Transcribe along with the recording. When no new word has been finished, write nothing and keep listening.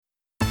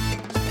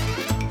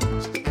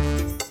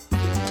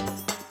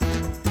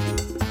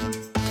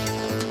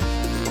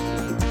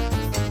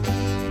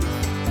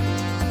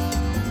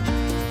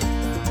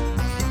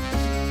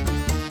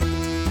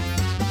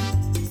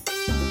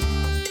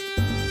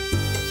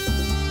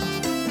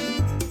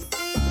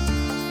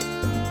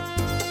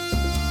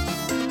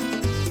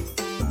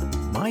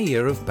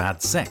Year of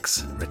Bad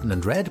Sex, written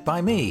and read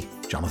by me,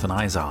 Jonathan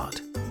Izard.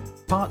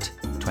 Part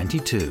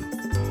 22.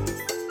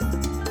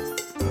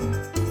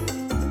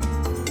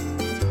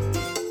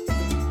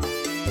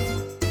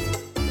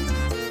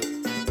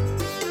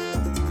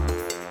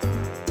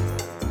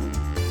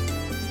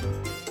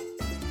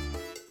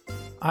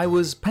 I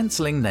was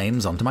penciling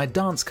names onto my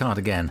dance card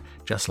again,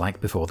 just like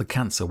before the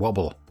cancer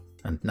wobble.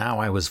 And now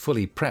I was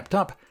fully prepped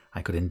up,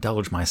 I could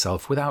indulge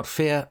myself without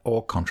fear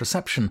or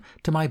contraception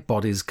to my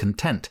body's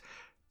content.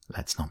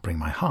 Let's not bring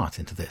my heart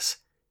into this.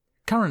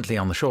 Currently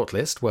on the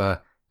shortlist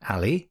were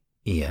Ali,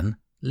 Ian,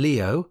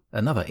 Leo,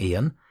 another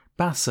Ian,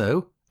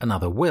 Basso,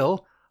 another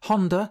Will,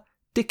 Honda,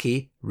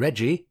 Dickie,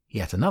 Reggie,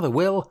 yet another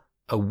Will,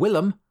 a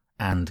Willem,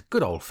 and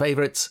good old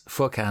favourites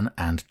Furkan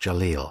and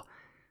Jalil.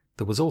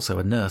 There was also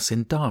a nurse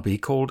in Derby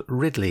called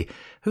Ridley,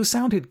 who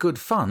sounded good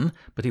fun,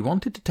 but he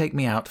wanted to take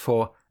me out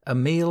for a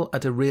meal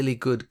at a really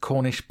good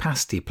Cornish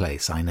pasty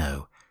place I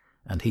know,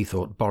 and he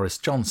thought Boris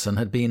Johnson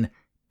had been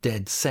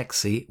dead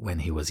sexy when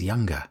he was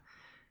younger.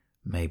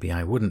 Maybe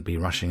I wouldn't be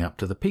rushing up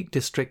to the Peak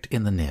District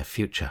in the near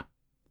future.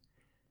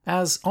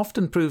 As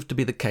often proved to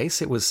be the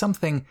case, it was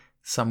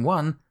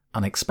someone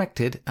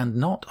unexpected and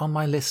not on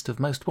my list of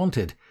most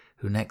wanted,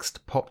 who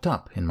next popped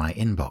up in my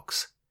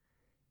inbox.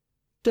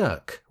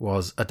 Dirk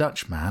was a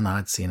Dutch man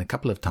I'd seen a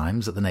couple of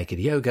times at the Naked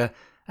Yoga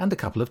and a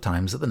couple of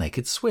times at the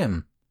Naked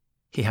Swim.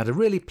 He had a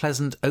really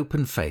pleasant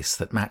open face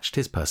that matched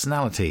his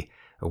personality,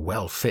 a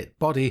well-fit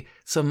body,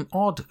 some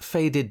odd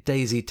faded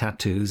daisy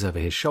tattoos over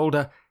his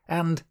shoulder,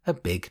 and a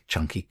big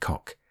chunky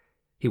cock.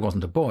 He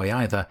wasn't a boy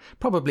either,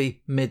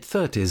 probably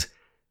mid-30s.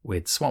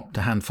 We'd swapped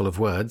a handful of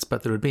words,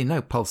 but there had been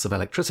no pulse of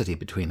electricity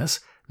between us,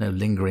 no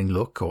lingering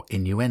look or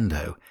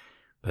innuendo.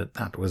 But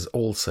that was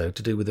also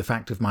to do with the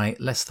fact of my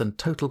less than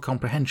total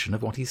comprehension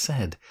of what he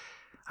said.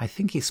 I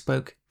think he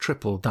spoke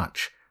triple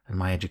Dutch, and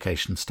my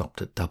education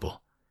stopped at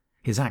double.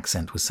 His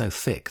accent was so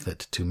thick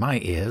that, to my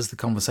ears, the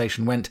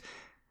conversation went,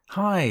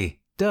 "Hi,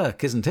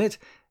 Dirk, isn't it?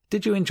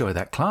 Did you enjoy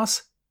that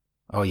class?"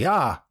 "Oh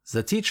ja,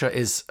 the teacher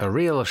is a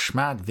real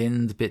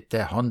schmadwind mit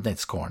der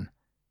Hondenkorn."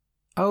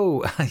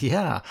 "Oh,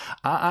 yeah,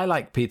 I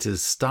like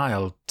Peter's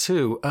style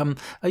too.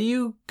 Are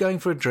you going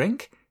for a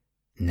drink?"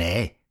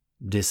 "Nee,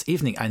 this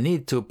evening I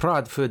need to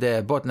prod für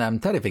der Botnam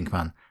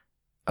Televinkman."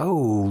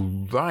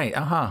 "Oh, right,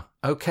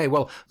 okay,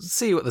 well,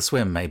 see you at the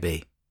swim,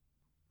 maybe."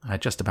 I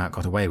just about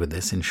got away with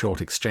this in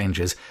short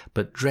exchanges,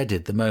 but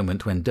dreaded the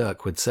moment when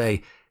Dirk would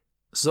say,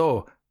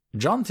 "So,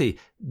 Jonty,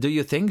 do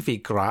you think we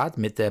grad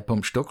mit der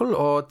Pumpstuckel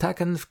or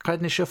tacken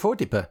krednische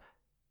Fortipe?"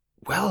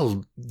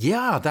 "Well,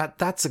 yeah,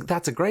 that's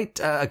a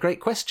great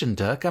question,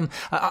 Dirk.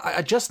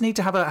 I just need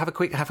to have a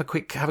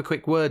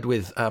quick word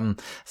with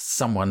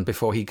someone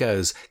before he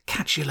goes.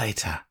 Catch you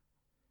later."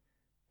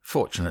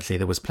 Fortunately,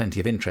 there was plenty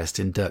of interest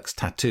in Dirk's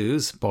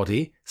tattoos,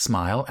 body,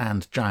 smile,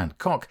 and giant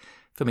cock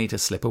for me to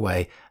slip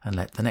away and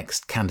let the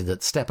next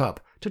candidate step up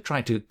to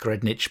try to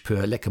Grednich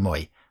pur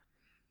lekemoy.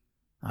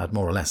 I'd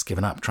more or less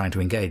given up trying to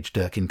engage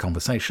Dirk in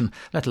conversation,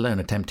 let alone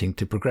attempting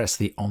to progress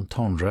the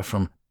entendre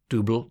from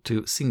double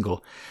to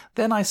single.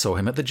 Then I saw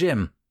him at the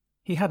gym.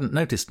 He hadn't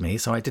noticed me,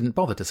 so I didn't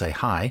bother to say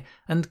hi,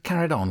 and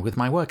carried on with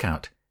my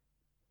workout.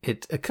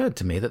 It occurred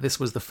to me that this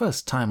was the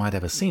first time I'd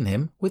ever seen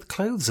him with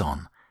clothes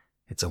on.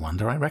 It's a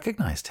wonder I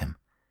recognized him.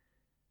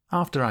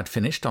 After I'd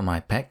finished on my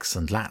pecs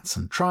and lats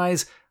and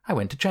tries, I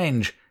went to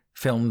change,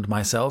 filmed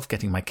myself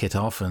getting my kit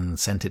off and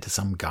sent it to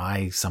some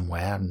guy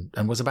somewhere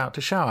and was about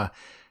to shower.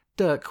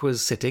 Dirk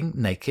was sitting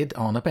naked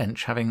on a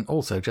bench, having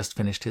also just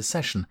finished his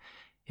session.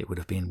 It would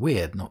have been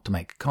weird not to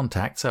make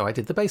contact, so I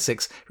did the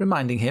basics,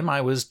 reminding him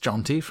I was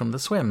Jonty from the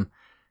swim.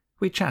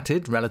 We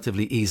chatted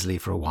relatively easily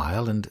for a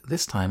while, and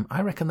this time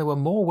I reckon there were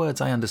more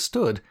words I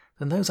understood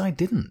than those I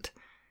didn't.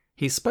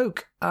 He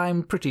spoke,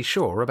 I'm pretty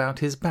sure, about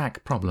his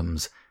back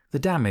problems, the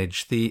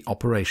damage, the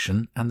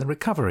operation, and the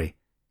recovery.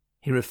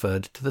 He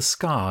referred to the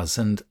scars,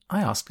 and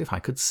I asked if I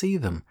could see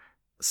them.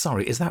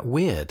 "Sorry, is that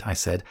weird?" I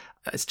said.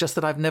 "It's just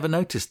that I've never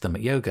noticed them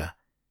at yoga."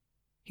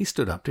 He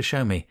stood up to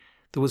show me.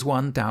 There was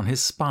one down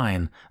his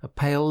spine, a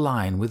pale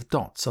line with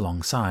dots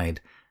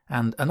alongside,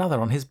 and another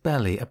on his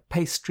belly, a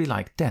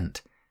pastry-like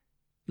dent.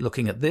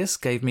 Looking at this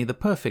gave me the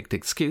perfect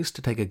excuse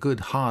to take a good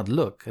hard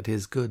look at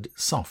his good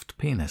soft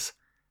penis.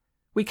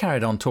 We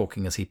carried on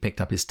talking as he picked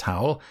up his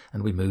towel,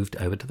 and we moved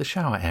over to the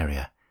shower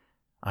area.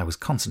 I was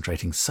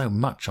concentrating so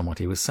much on what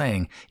he was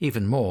saying,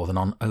 even more than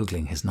on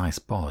ogling his nice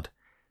bod.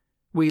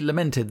 We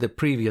lamented the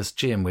previous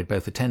gym we'd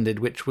both attended,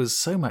 which was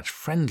so much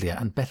friendlier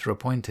and better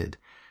appointed.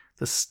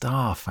 The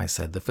staff, I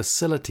said, the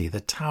facility, the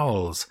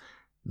towels.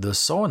 "The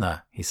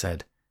sauna," he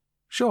said.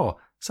 "Sure,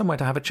 somewhere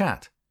to have a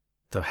chat."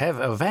 "To have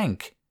a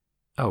wank."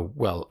 "Oh,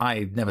 well,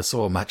 I never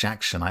saw much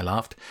action," I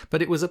laughed,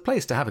 "but it was a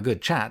place to have a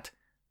good chat.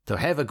 To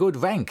have a good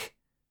wank."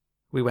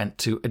 We went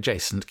to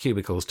adjacent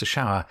cubicles to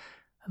shower,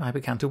 and I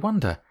began to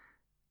wonder.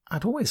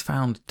 I'd always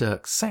found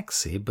Dirk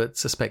sexy, but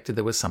suspected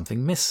there was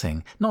something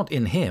missing, not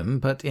in him,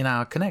 but in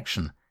our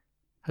connection.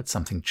 Had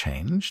something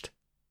changed?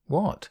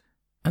 What?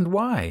 And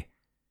why?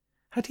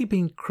 Had he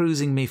been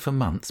cruising me for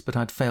months, but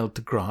I'd failed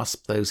to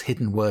grasp those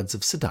hidden words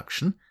of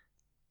seduction?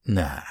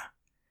 Nah.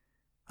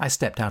 I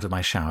stepped out of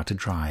my shower to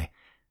dry.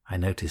 I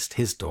noticed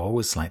his door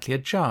was slightly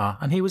ajar,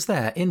 and he was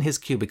there in his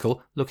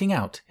cubicle looking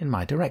out in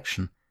my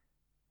direction.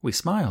 We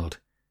smiled.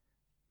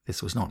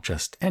 This was not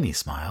just any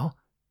smile.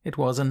 It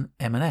was an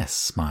M&S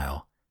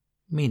smile,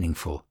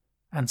 meaningful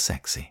and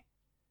sexy.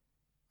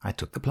 I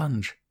took the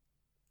plunge.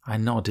 I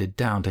nodded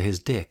down to his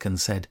dick and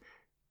said,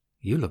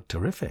 "You look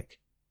terrific."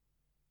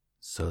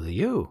 "So do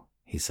you,"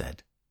 he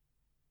said.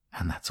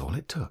 And that's all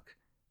it took.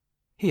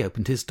 He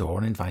opened his door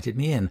and invited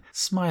me in,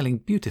 smiling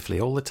beautifully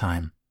all the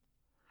time.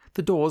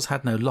 The doors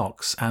had no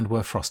locks and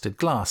were frosted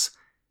glass.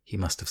 He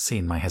must have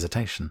seen my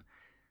hesitation.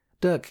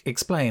 Dirk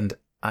explained,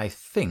 I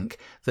think,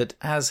 that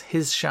as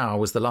his shower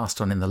was the last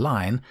one in the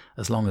line,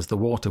 as long as the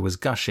water was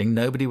gushing,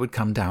 nobody would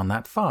come down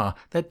that far.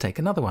 They'd take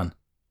another one.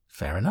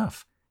 Fair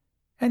enough.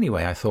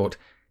 Anyway, I thought,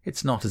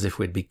 it's not as if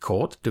we'd be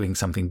caught doing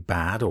something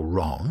bad or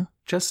wrong,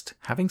 just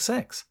having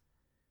sex.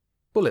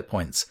 Bullet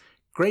points.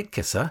 Great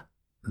kisser,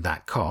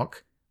 that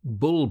cock,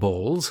 bull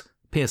balls,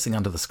 piercing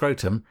under the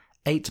scrotum,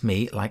 ate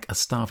me like a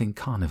starving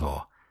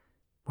carnivore.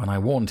 When I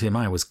warned him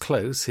I was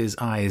close, his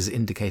eyes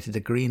indicated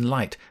a green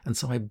light, and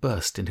so I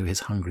burst into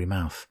his hungry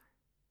mouth.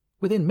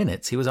 Within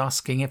minutes he was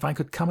asking if I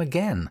could come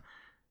again.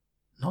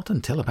 "Not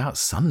until about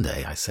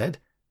Sunday," I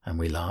said, and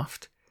we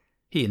laughed.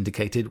 He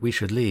indicated we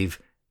should leave.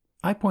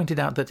 I pointed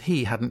out that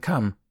he hadn't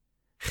come.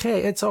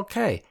 "Hey, it's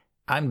okay.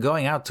 I'm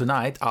going out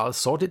tonight. I'll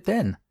sort it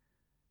then."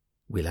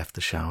 We left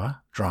the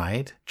shower,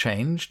 dried,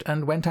 changed,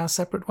 and went our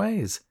separate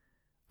ways.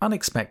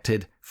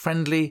 Unexpected,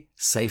 friendly,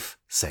 safe,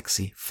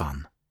 sexy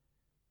fun.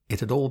 It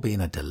had all been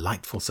a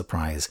delightful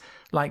surprise,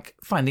 like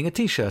finding a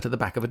T-shirt at the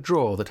back of a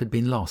drawer that had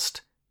been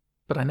lost.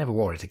 But I never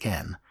wore it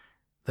again.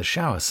 The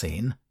shower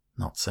scene,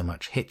 not so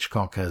much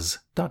Hitchcock as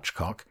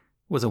Dutchcock,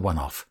 was a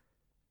one-off.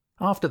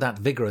 After that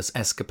vigorous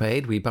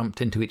escapade, we bumped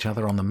into each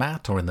other on the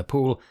mat or in the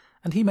pool,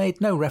 and he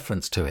made no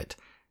reference to it.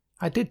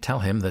 I did tell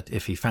him that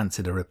if he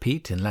fancied a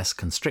repeat in less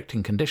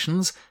constricting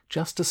conditions,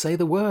 just to say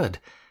the word,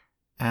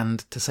 and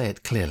to say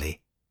it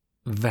clearly,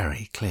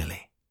 very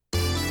clearly.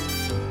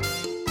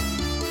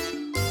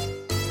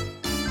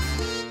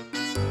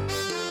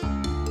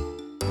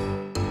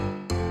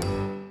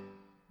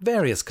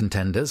 Various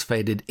contenders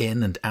faded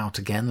in and out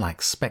again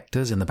like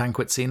spectres in the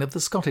banquet scene of the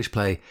Scottish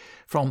play.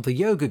 From the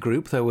yoga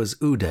group there was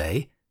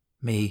Uday.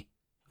 Me.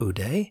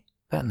 Uday?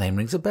 That name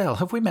rings a bell.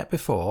 Have we met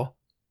before?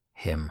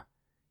 Him.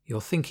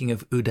 You're thinking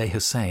of Uday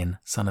Hussein,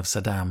 son of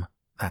Saddam.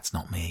 That's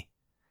not me.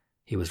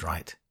 He was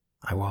right.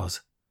 I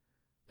was.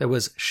 There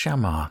was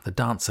Shamar, the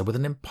dancer, with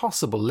an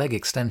impossible leg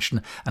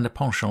extension and a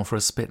penchant for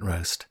a spit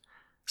roast.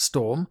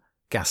 Storm,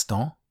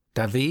 Gaston,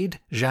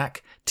 David,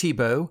 Jacques,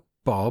 Thibault,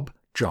 Bob,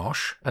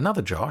 Josh,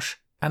 another Josh,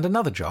 and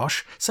another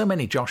Josh, so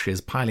many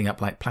Joshes piling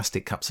up like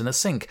plastic cups in a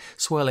sink,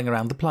 swirling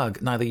around the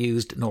plug, neither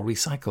used nor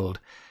recycled.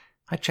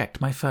 I checked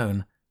my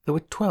phone. There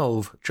were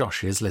 12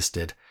 Joshes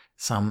listed.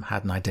 Some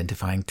had an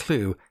identifying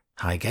clue,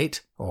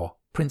 Highgate, or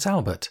Prince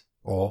Albert,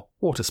 or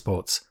water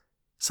sports.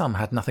 Some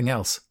had nothing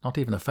else, not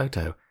even a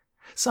photo.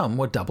 Some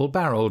were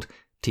double-barreled,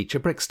 Teacher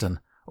Brixton,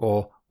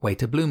 or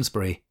Waiter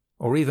Bloomsbury,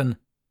 or even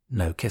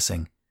no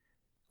kissing.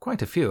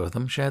 Quite a few of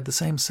them shared the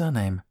same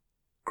surname,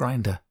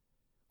 Grinder.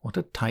 What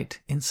a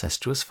tight,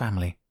 incestuous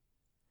family.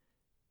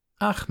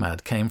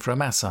 Ahmad came for a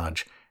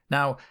massage.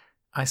 Now,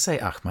 I say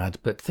Ahmad,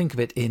 but think of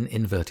it in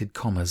inverted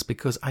commas,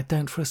 because I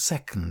don't for a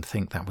second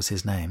think that was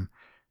his name.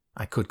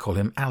 I could call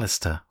him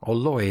Alistair, or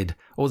Lloyd,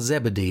 or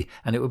Zebedee,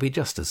 and it would be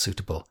just as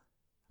suitable.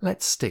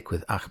 Let's stick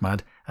with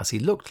Ahmad, as he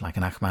looked like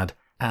an Ahmad,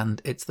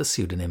 and it's the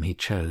pseudonym he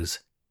chose.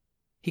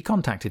 He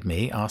contacted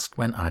me, asked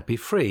when I'd be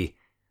free.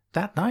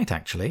 That night,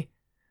 actually.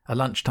 A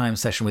lunchtime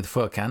session with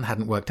Furkan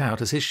hadn't worked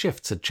out as his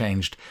shifts had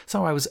changed,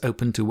 so I was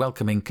open to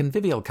welcoming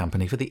convivial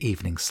company for the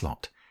evening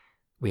slot.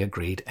 We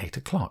agreed 8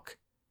 o'clock.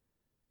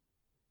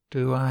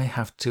 Do I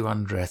have to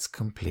undress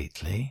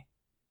completely?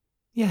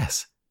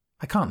 Yes.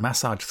 I can't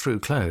massage through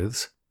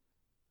clothes.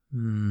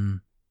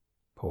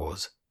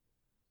 Pause.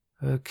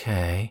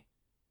 Okay.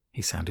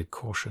 He sounded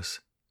cautious.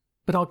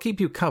 But I'll keep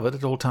you covered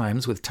at all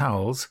times with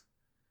towels.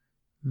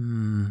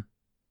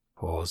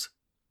 Pause.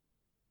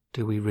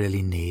 Do we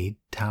really need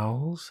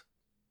towels?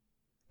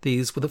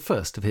 These were the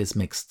first of his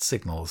mixed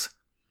signals.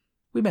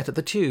 We met at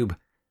the Tube.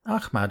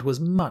 Ahmad was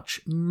much,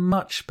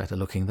 much better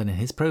looking than in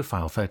his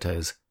profile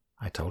photos.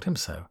 I told him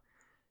so.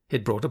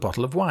 He'd brought a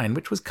bottle of wine,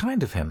 which was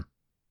kind of him.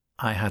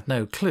 I had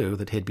no clue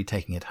that he'd be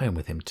taking it home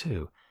with him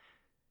too.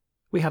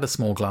 We had a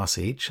small glass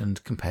each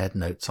and compared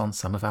notes on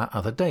some of our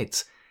other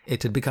dates.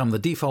 It had become the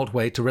default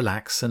way to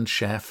relax and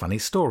share funny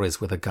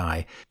stories with a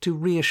guy, to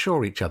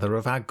reassure each other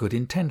of our good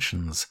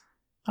intentions.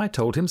 I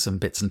told him some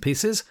bits and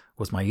pieces,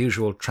 was my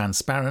usual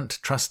transparent,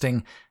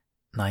 trusting,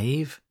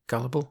 naive,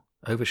 gullible,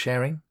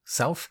 oversharing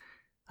self.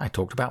 I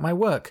talked about my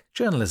work,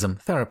 journalism,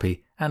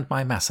 therapy, and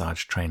my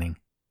massage training.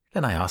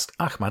 Then I asked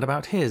Ahmad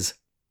about his.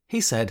 He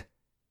said,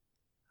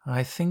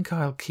 I think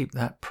I'll keep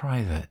that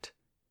private.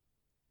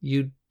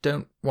 You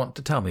don't want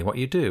to tell me what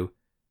you do?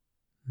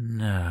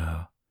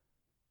 No.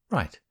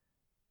 Right.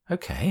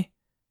 Okay.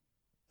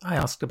 I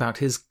asked about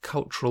his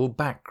cultural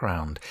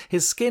background.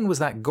 His skin was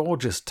that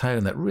gorgeous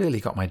tone that really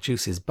got my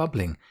juices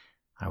bubbling.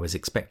 I was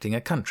expecting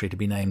a country to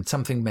be named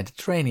something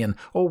Mediterranean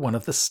or one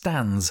of the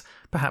stands,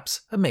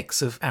 perhaps a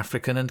mix of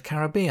African and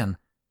Caribbean.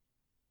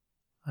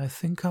 I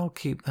think I'll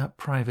keep that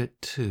private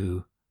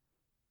too.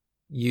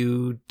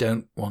 You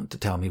don't want to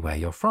tell me where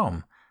you're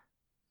from?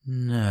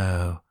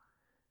 No.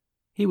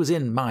 He was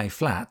in my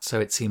flat, so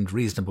it seemed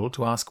reasonable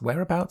to ask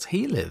whereabouts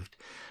he lived.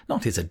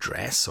 Not his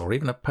address or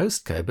even a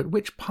postcode, but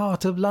which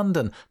part of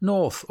London,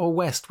 north or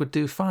west, would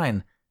do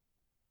fine.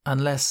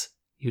 Unless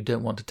you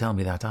don't want to tell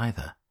me that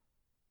either.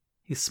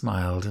 He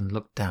smiled and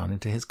looked down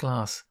into his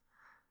glass.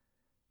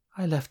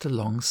 I left a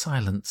long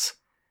silence.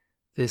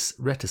 This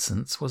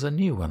reticence was a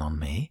new one on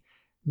me,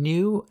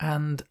 new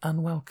and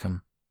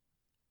unwelcome.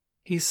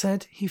 He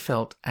said he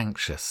felt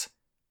anxious.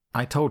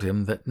 I told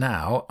him that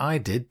now I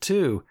did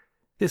too.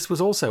 This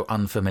was also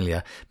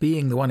unfamiliar.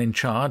 Being the one in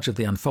charge of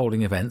the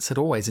unfolding events had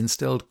always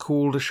instilled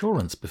cool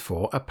assurance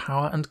before a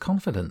power and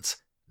confidence.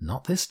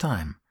 Not this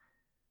time.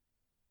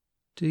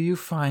 Do you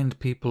find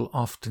people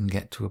often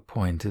get to a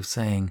point of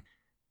saying,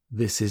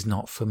 "This is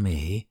not for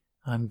me,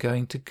 I'm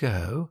going to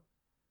go"?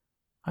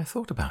 I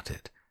thought about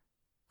it.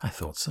 I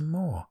thought some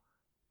more.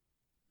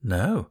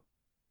 No.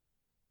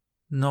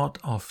 Not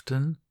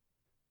often.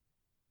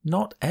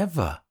 Not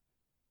ever.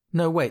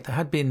 No, wait, there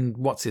had been,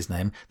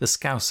 what's-his-name, the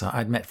Scouser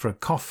I'd met for a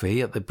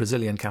coffee at the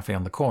Brazilian cafe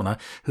on the corner,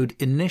 who'd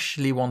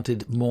initially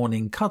wanted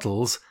morning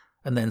cuddles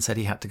and then said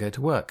he had to go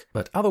to work.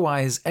 But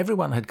otherwise,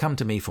 everyone had come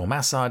to me for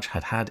massage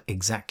had had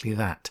exactly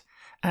that.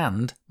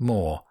 And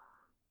more.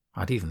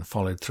 I'd even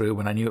followed through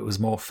when I knew it was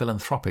more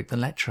philanthropic than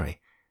lechery.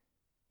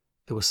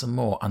 There were some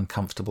more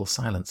uncomfortable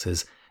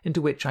silences,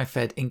 into which I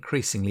fed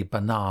increasingly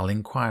banal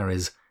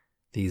inquiries.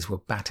 These were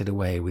batted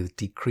away with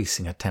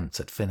decreasing attempts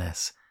at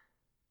finesse.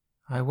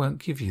 I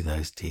won't give you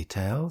those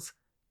details.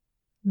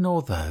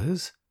 Nor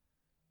those.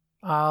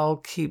 I'll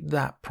keep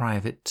that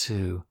private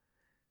too.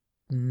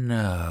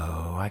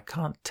 No, I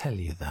can't tell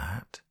you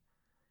that.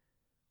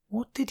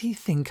 What did he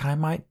think I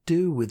might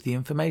do with the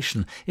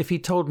information if he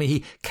told me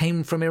he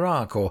came from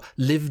Iraq or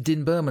lived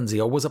in Bermondsey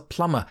or was a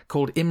plumber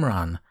called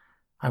Imran?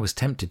 I was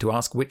tempted to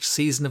ask which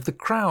season of The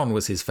Crown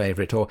was his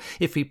favourite or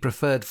if he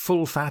preferred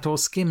full fat or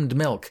skimmed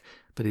milk,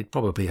 but he'd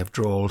probably have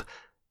drawled,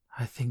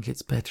 "I think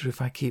it's better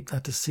if I keep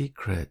that a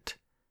secret."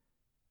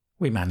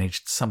 We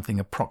managed something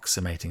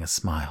approximating a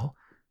smile.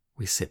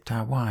 We sipped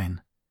our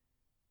wine.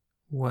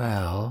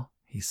 "Well,"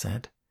 he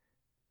said.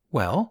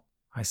 "Well,"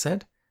 I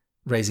said,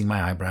 raising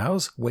my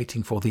eyebrows,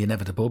 waiting for the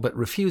inevitable, but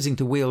refusing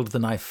to wield the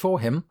knife for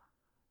him.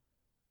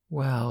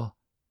 "Well,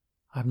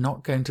 I'm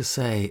not going to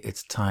say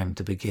it's time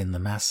to begin the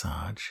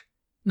massage.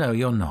 No,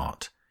 you're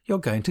not. You're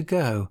going to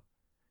go."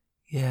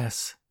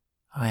 "Yes,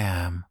 I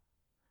am."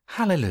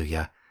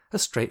 Hallelujah! A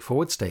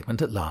straightforward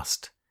statement at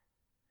last.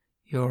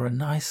 "You're a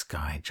nice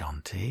guy,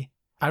 Jonty."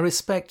 "I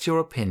respect your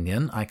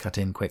opinion," I cut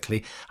in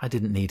quickly. I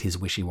didn't need his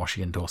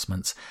wishy-washy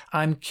endorsements.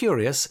 "I'm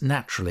curious,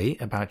 naturally,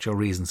 about your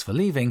reasons for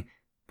leaving,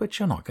 but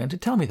you're not going to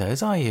tell me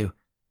those, are you?"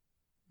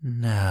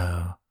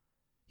 "No."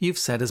 "You've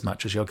said as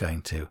much as you're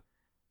going to."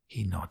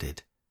 He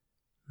nodded.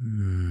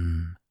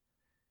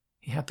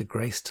 He had the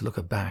grace to look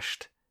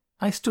abashed.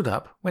 I stood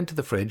up, went to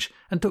the fridge,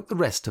 and took the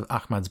rest of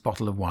Ahmad's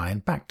bottle of wine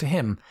back to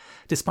him.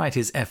 Despite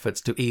his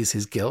efforts to ease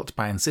his guilt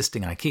by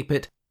insisting I keep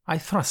it, I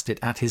thrust it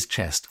at his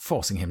chest,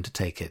 forcing him to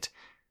take it.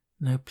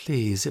 "No,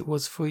 please, it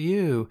was for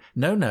you."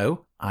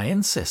 "No, I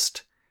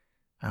insist."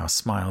 Our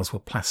smiles were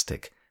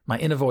plastic. My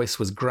inner voice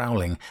was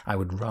growling. I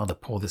would rather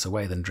pour this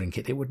away than drink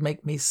it. It would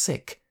make me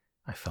sick.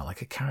 I felt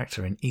like a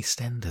character in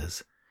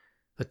EastEnders.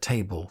 The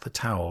table, the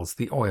towels,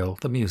 the oil,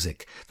 the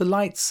music, the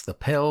lights, the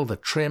pill, the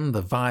trim,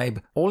 the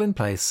vibe, all in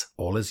place,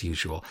 all as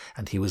usual.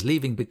 And he was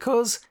leaving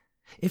because,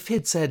 if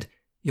he'd said,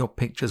 "Your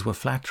pictures were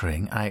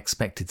flattering, I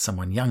expected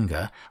someone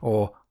younger,"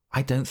 or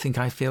 "I don't think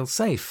I feel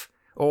safe,"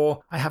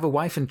 or "I have a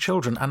wife and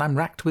children and I'm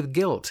racked with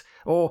guilt,"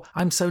 or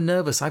 "I'm so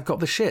nervous I've got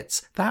the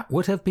shits," that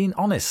would have been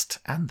honest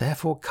and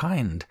therefore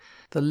kind.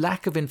 The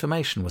lack of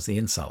information was the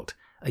insult.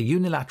 A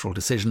unilateral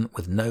decision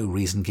with no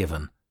reason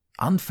given.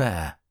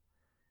 Unfair.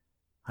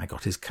 I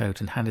got his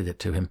coat and handed it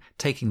to him,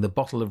 taking the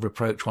bottle of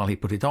reproach while he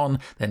put it on,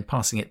 then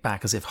passing it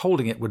back as if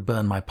holding it would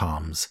burn my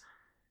palms.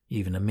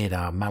 Even amid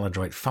our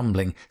maladroit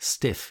fumbling,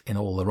 stiff in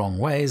all the wrong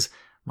ways,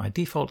 my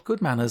default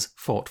good manners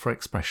fought for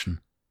expression.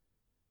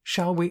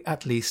 "Shall we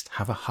at least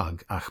have a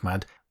hug,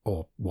 Ahmad,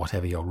 or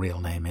whatever your real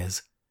name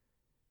is?"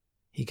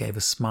 He gave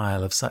a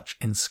smile of such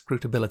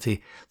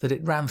inscrutability that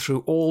it ran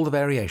through all the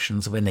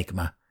variations of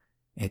enigma.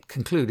 It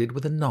concluded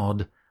with a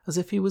nod, as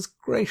if he was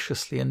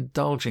graciously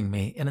indulging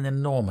me in an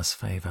enormous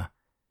favour.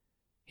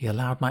 He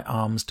allowed my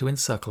arms to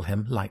encircle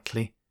him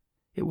lightly.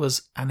 It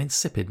was an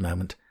insipid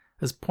moment,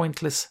 as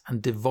pointless and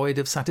devoid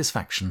of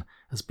satisfaction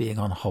as being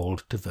on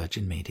hold to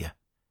Virgin Media.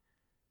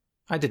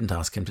 I didn't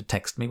ask him to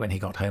text me when he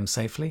got home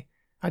safely.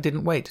 I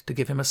didn't wait to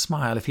give him a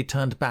smile if he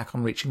turned back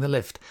on reaching the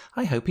lift.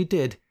 I hope he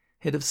did.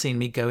 He'd have seen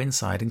me go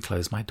inside and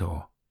close my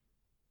door.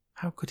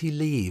 How could he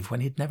leave when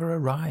he'd never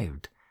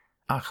arrived?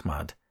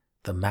 Ahmad,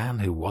 the man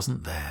who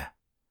wasn't there.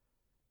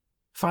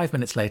 5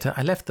 minutes later,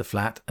 I left the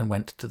flat and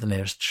went to the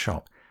nearest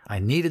shop. I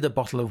needed a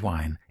bottle of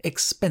wine,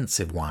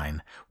 expensive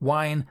wine,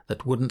 wine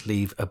that wouldn't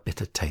leave a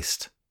bitter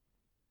taste.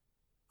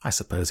 I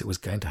suppose it was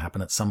going to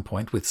happen at some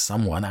point with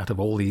someone out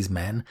of all these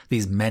men,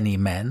 these many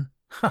men.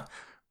 Ha!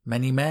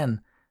 Many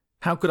men.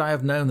 How could I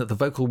have known that the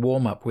vocal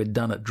warm-up we'd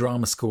done at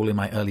drama school in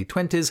my early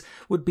 20s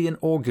would be an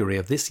augury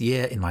of this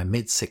year in my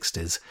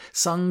mid-60s,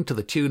 sung to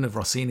the tune of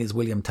Rossini's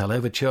William Tell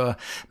overture,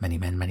 many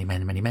men, many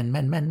men, many men,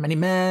 men, men, many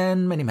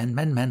men, many men,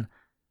 men, men.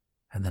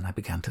 And then I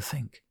began to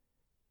think.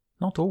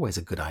 Not always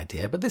a good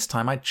idea, but this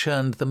time I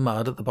churned the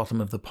mud at the bottom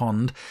of the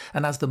pond,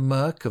 and as the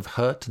murk of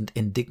hurt and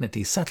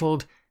indignity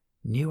settled,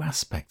 new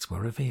aspects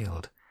were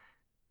revealed.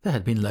 There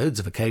had been loads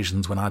of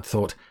occasions when I'd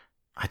thought,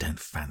 I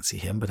don't fancy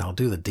him, but I'll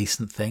do the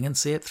decent thing and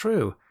see it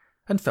through,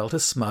 and felt a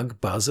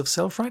smug buzz of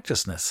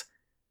self-righteousness.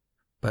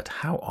 But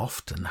how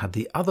often had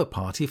the other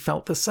party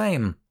felt the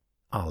same?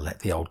 I'll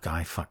let the old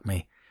guy fuck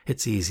me.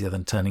 It's easier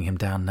than turning him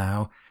down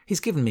now. He's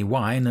given me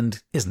wine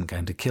and isn't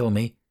going to kill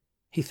me.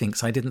 He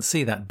thinks I didn't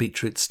see that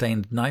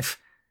beetroot-stained knife.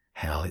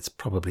 Hell, it's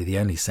probably the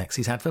only sex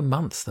he's had for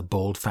months, the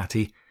bald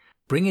fatty.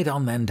 Bring it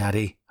on then,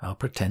 Daddy. I'll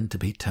pretend to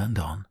be turned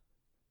on.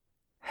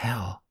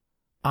 Hell,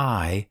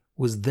 I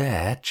was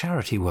their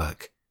charity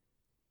work.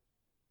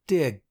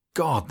 Dear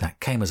God,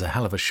 that came as a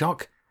hell of a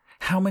shock.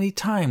 How many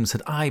times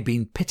had I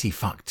been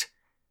pity-fucked?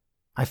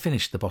 I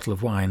finished the bottle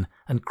of wine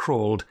and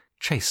crawled,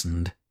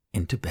 chastened,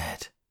 into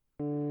bed.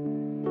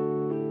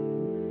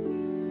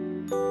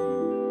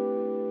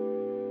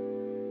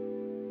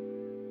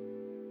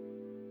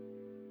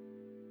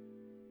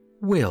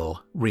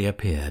 Will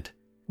reappeared.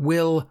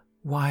 Will,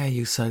 why are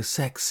you so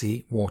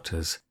sexy,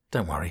 Waters.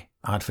 Don't worry,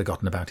 I'd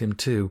forgotten about him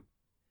too.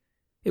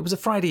 It was a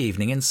Friday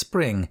evening in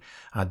spring.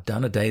 I'd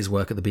done a day's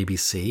work at the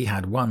BBC,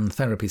 had one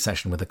therapy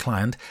session with a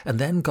client, and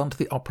then gone to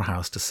the Opera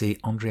House to see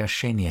Andrea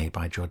Chenier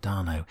by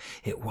Giordano.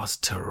 It was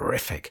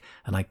terrific,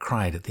 and I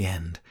cried at the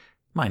end.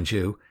 Mind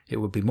you, it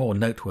would be more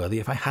noteworthy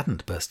if I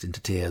hadn't burst into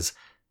tears.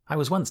 I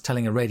was once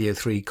telling a Radio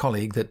 3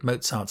 colleague that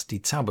Mozart's Die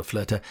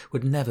Zauberflöte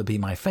would never be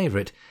my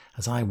favourite,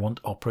 as I want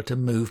opera to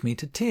move me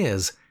to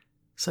tears.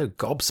 So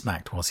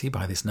gobsmacked was he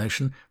by this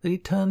notion that he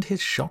turned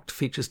his shocked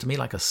features to me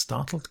like a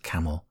startled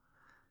camel.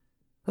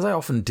 As I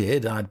often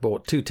did, I'd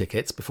bought 2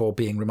 tickets before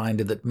being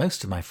reminded that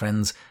most of my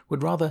friends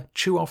would rather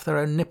chew off their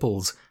own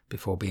nipples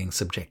before being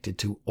subjected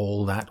to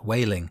all that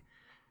wailing.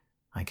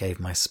 I gave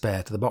my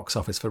spare to the box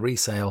office for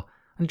resale,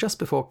 and just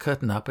before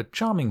curtain up a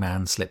charming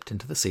man slipped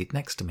into the seat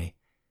next to me.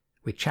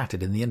 We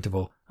chatted in the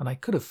interval, and I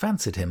could have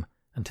fancied him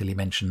until he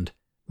mentioned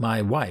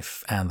my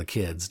wife and the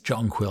kids,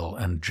 Jonquil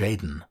and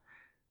Jaden.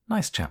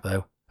 Nice chap,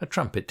 though, a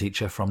trumpet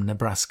teacher from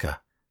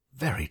Nebraska.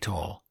 Very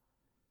tall.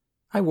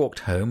 I walked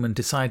home and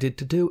decided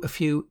to do a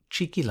few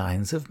cheeky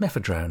lines of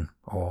Mephedrone,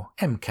 or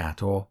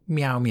MCAT, or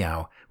Meow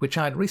Meow, which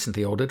I'd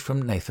recently ordered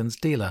from Nathan's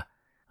dealer.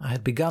 I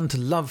had begun to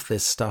love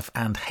this stuff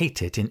and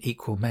hate it in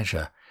equal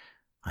measure.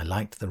 I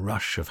liked the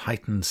rush of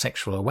heightened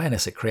sexual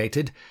awareness it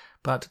created,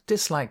 but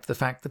disliked the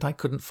fact that I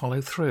couldn't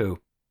follow through.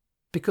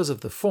 Because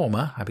of the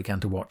former, I began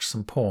to watch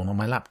some porn on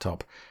my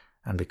laptop,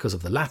 and because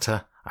of the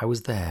latter, I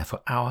was there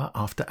for hour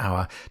after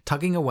hour,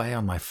 tugging away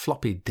on my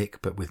floppy dick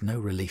but with no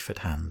relief at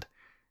hand.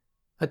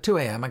 At 2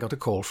 a.m. I got a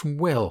call from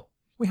Will.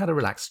 We had a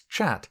relaxed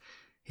chat.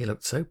 He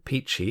looked so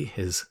peachy,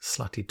 his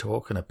slutty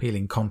talk an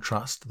appealing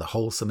contrast to the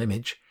wholesome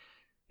image.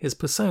 His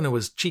persona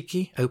was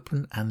cheeky,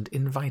 open, and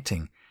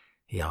inviting.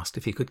 He asked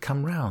if he could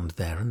come round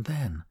there and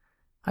then.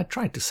 I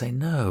tried to say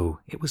no.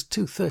 It was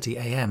 2:30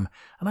 a.m.,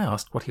 and I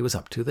asked what he was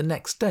up to the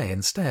next day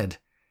instead.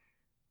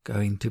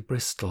 Going to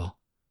Bristol.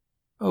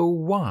 Oh,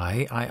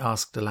 why, I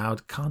asked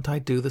aloud, can't I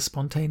do the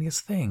spontaneous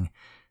thing?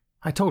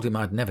 I told him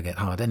I'd never get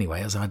hard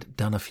anyway, as I'd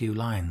done a few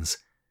lines.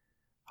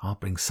 I'll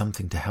bring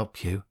something to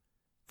help you.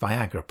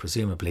 Viagra,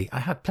 presumably. I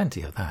had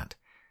plenty of that.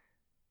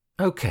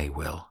 OK,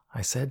 Will,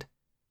 I said.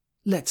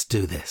 Let's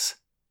do this.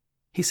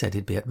 He said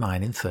he'd be at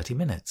mine in 30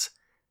 minutes.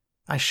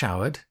 I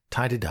showered,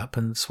 tidied up,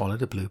 and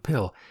swallowed a blue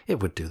pill. It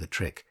would do the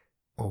trick.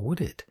 Or would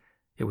it?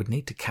 It would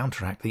need to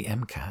counteract the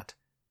MCAT.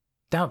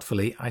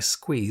 Doubtfully, I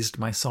squeezed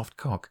my soft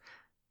cock.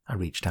 I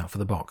reached out for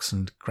the box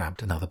and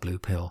grabbed another blue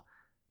pill.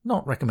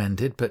 Not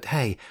recommended, but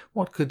hey,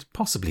 what could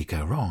possibly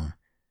go wrong?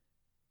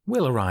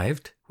 Will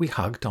arrived. We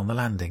hugged on the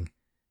landing.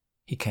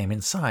 He came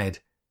inside,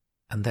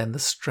 and then the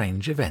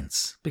strange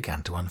events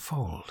began to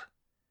unfold.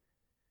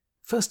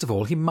 First of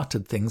all, he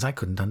muttered things I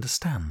couldn't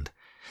understand.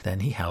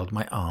 Then he held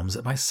my arms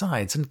at my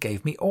sides and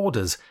gave me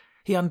orders.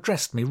 He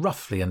undressed me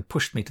roughly and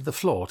pushed me to the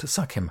floor to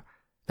suck him.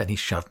 Then he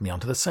shoved me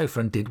onto the sofa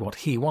and did what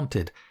he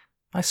wanted.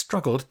 I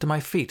struggled to my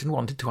feet and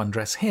wanted to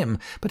undress him,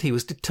 but he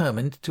was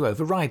determined to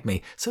override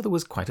me, so there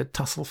was quite a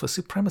tussle for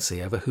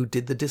supremacy over who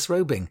did the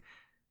disrobing.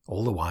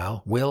 All the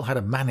while, Will had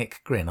a manic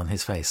grin on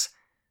his face.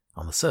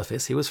 On the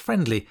surface, he was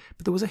friendly,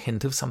 but there was a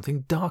hint of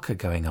something darker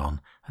going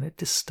on, and it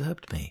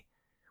disturbed me.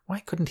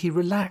 Why couldn't he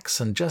relax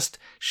and just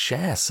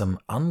share some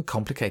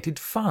uncomplicated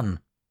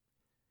fun?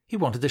 He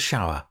wanted a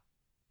shower.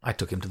 I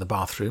took him to the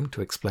bathroom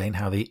to explain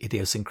how the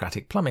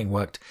idiosyncratic plumbing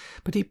worked,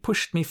 but he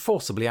pushed me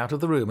forcibly out of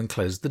the room and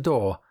closed the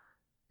door.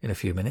 In a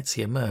few minutes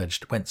he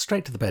emerged, went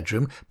straight to the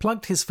bedroom,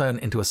 plugged his phone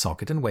into a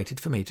socket and waited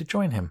for me to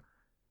join him.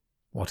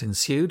 What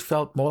ensued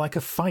felt more like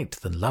a fight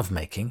than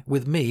love-making,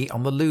 with me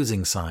on the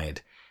losing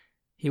side.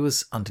 He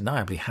was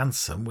undeniably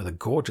handsome, with a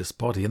gorgeous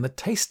body and the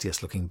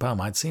tastiest-looking bum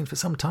I'd seen for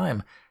some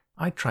time.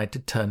 I tried to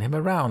turn him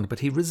around, but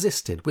he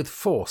resisted with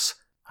force.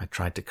 I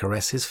tried to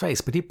caress his face,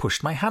 but he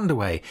pushed my hand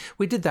away.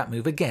 We did that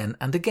move again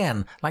and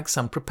again, like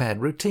some prepared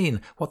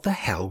routine. What the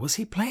hell was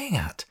he playing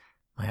at?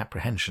 My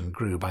apprehension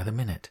grew by the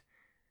minute.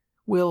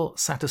 Will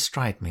sat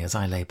astride me as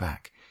I lay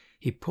back.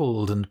 He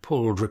pulled and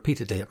pulled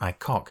repeatedly at my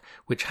cock,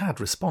 which had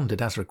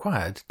responded as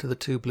required to the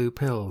 2 blue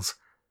pills.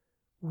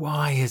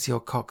 "Why is your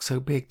cock so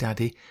big,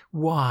 Daddy?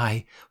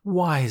 Why?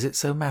 Why is it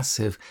so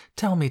massive?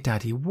 Tell me,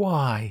 Daddy,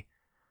 why?"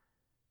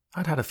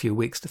 I'd had a few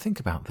weeks to think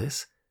about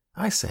this.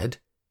 I said,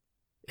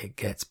 "It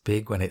gets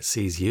big when it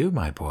sees you,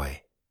 my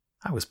boy."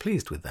 I was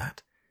pleased with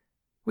that.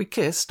 We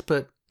kissed,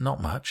 but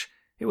not much.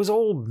 It was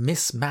all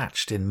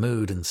mismatched in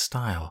mood and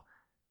style.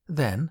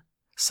 Then,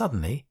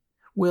 suddenly,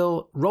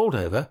 Will rolled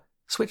over,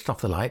 switched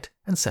off the light,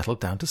 and settled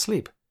down to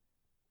sleep.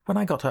 When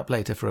I got up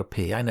later for a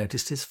pee, I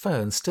noticed his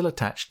phone still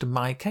attached to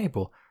my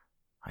cable.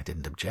 I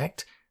didn't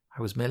object.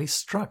 I was merely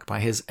struck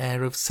by his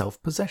air of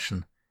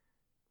self-possession.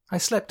 I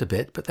slept a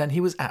bit, but then he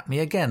was at me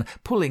again,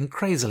 pulling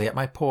crazily at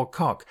my poor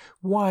cock.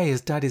 "Why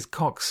is Daddy's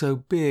cock so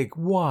big?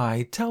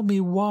 Why? Tell me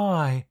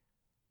why?"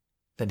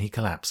 Then he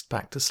collapsed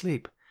back to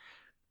sleep.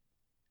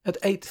 At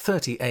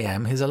 8:30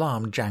 a.m. his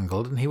alarm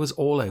jangled and he was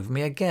all over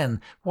me again,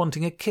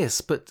 wanting a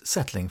kiss but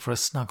settling for a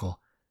snuggle.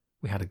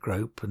 We had a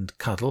grope and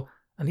cuddle,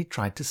 and he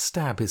tried to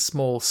stab his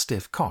small,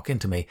 stiff cock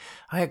into me.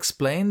 I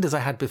explained, as I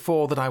had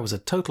before, that I was a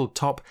total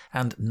top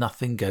and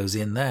nothing goes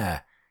in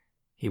there.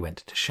 He went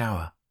to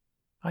shower.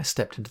 I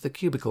stepped into the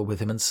cubicle with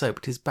him and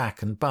soaped his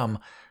back and bum,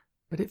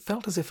 but it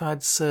felt as if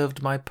I'd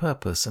served my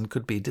purpose and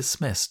could be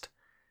dismissed.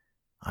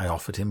 I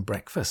offered him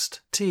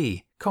breakfast,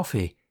 tea,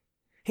 coffee.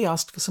 He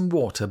asked for some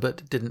water,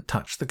 but didn't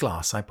touch the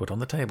glass I put on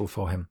the table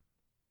for him.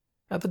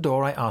 At the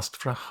door I asked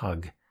for a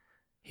hug.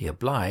 He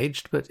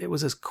obliged, but it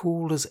was as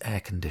cool as air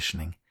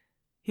conditioning.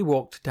 He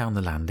walked down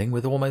the landing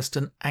with almost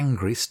an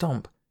angry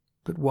stomp.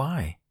 But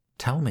why?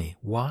 Tell me,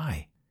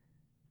 why?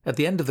 At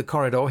the end of the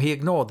corridor he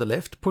ignored the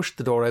lift, pushed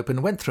the door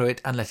open, went through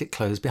it, and let it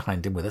close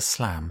behind him with a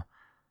slam.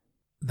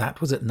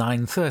 That was at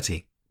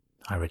 9:30.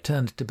 I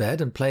returned to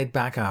bed and played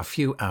back our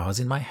few hours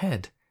in my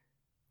head.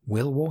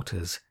 Will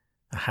Waters,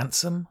 a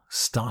handsome,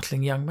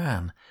 startling young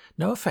man.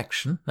 No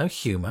affection, no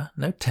humour,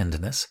 no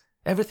tenderness.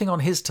 Everything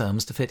on his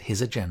terms to fit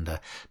his agenda.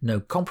 No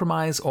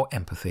compromise or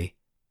empathy.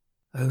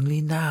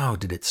 Only now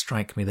did it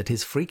strike me that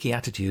his freaky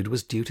attitude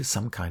was due to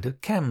some kind of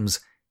chems.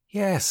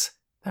 Yes,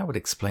 that would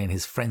explain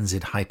his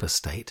frenzied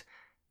hyperstate.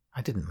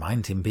 I didn't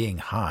mind him being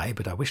high,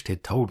 but I wished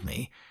he'd told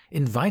me,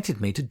 invited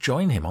me to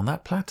join him on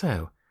that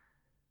plateau.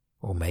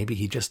 Or maybe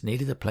he just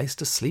needed a place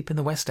to sleep in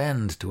the West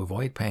End to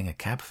avoid paying a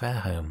cab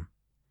fare home.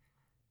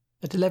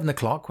 At 11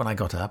 o'clock, when I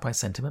got up, I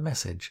sent him a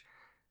message.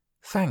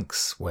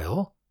 "Thanks,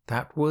 Will.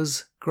 That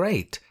was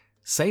great.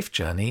 Safe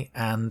journey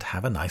and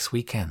have a nice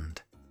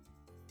weekend."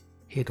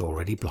 He'd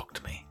already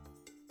blocked me.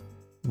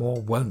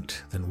 More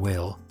won't than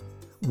will.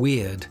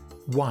 Weird,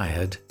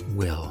 wired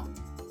will.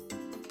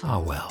 Ah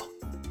well.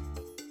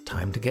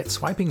 Time to get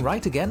swiping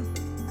right again.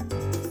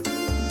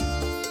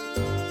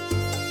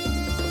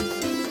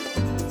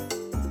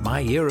 My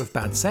Year of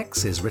Bad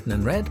Sex is written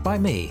and read by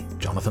me,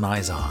 Jonathan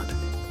Izard.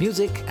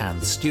 Music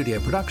and studio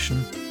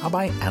production are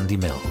by Andy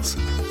Mills.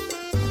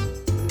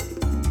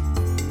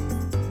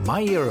 My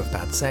Year of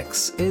Bad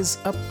Sex is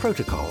a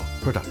Protocol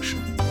production.